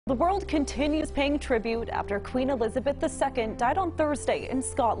The world continues paying tribute after Queen Elizabeth II died on Thursday in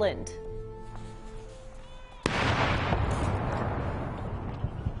Scotland.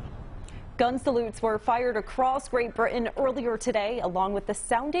 Gun salutes were fired across Great Britain earlier today, along with the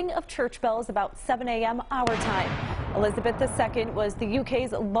sounding of church bells about 7 a.m. our time. Elizabeth II was the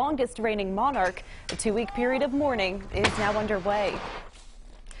UK's longest reigning monarch. A two-week period of mourning is now underway.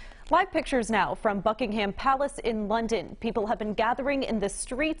 Live pictures now from Buckingham Palace in London. People have been gathering in the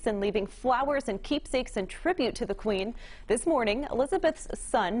streets and leaving flowers and keepsakes in tribute to the Queen. This morning, Elizabeth's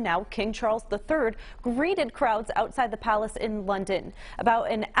son, now King Charles III, greeted crowds outside the palace in London.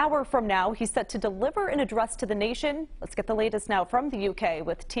 About an hour from now, he's set to deliver an address to the nation. Let's get the latest now from the UK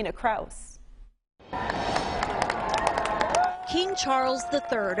with Tina Kraus. King Charles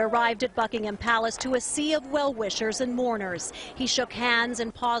III arrived at Buckingham Palace to a sea of well-wishers and mourners. He shook hands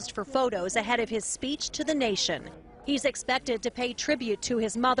and paused for photos ahead of his speech to the nation. He's expected to pay tribute to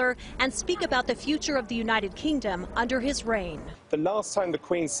his mother and speak about the future of the United Kingdom under his reign. The last time the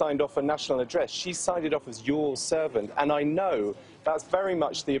Queen signed off a national address, she signed it off as your servant, and I know that's very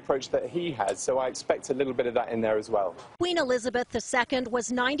much the approach that he has, so I expect a little bit of that in there as well. Queen Elizabeth II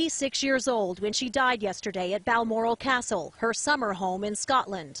was 96 years old when she died yesterday at Balmoral Castle, her summer home in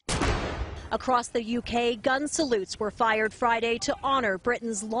Scotland. Across the UK, gun salutes were fired Friday to honor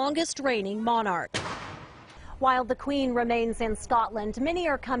Britain's longest reigning monarch. While the Queen remains in Scotland, many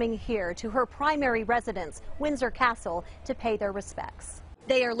are coming here to her primary residence, Windsor Castle, to pay their respects.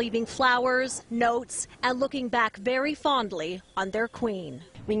 They are leaving flowers, notes, and looking back very fondly on their Queen.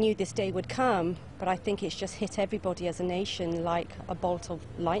 We knew this day would come, but I think it's just hit everybody as a nation like a bolt of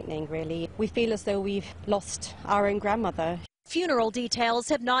lightning, really. We feel as though we've lost our own grandmother. Funeral details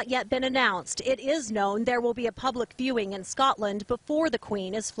have not yet been announced. It is known there will be a public viewing in Scotland before the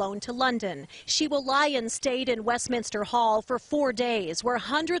Queen is flown to London. She will lie in state in Westminster Hall for 4 days, where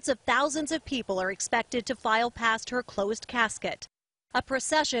hundreds of thousands of people are expected to file past her closed casket. A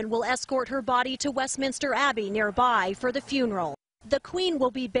procession will escort her body to Westminster Abbey nearby for the funeral. The Queen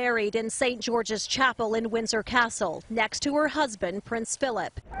will be buried in St. George's Chapel in Windsor Castle, next to her husband, Prince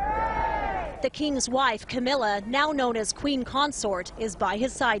Philip. The King's wife, Camilla, now known as Queen Consort, is by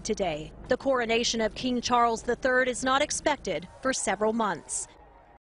his side today. The coronation of King Charles III is not expected for several months.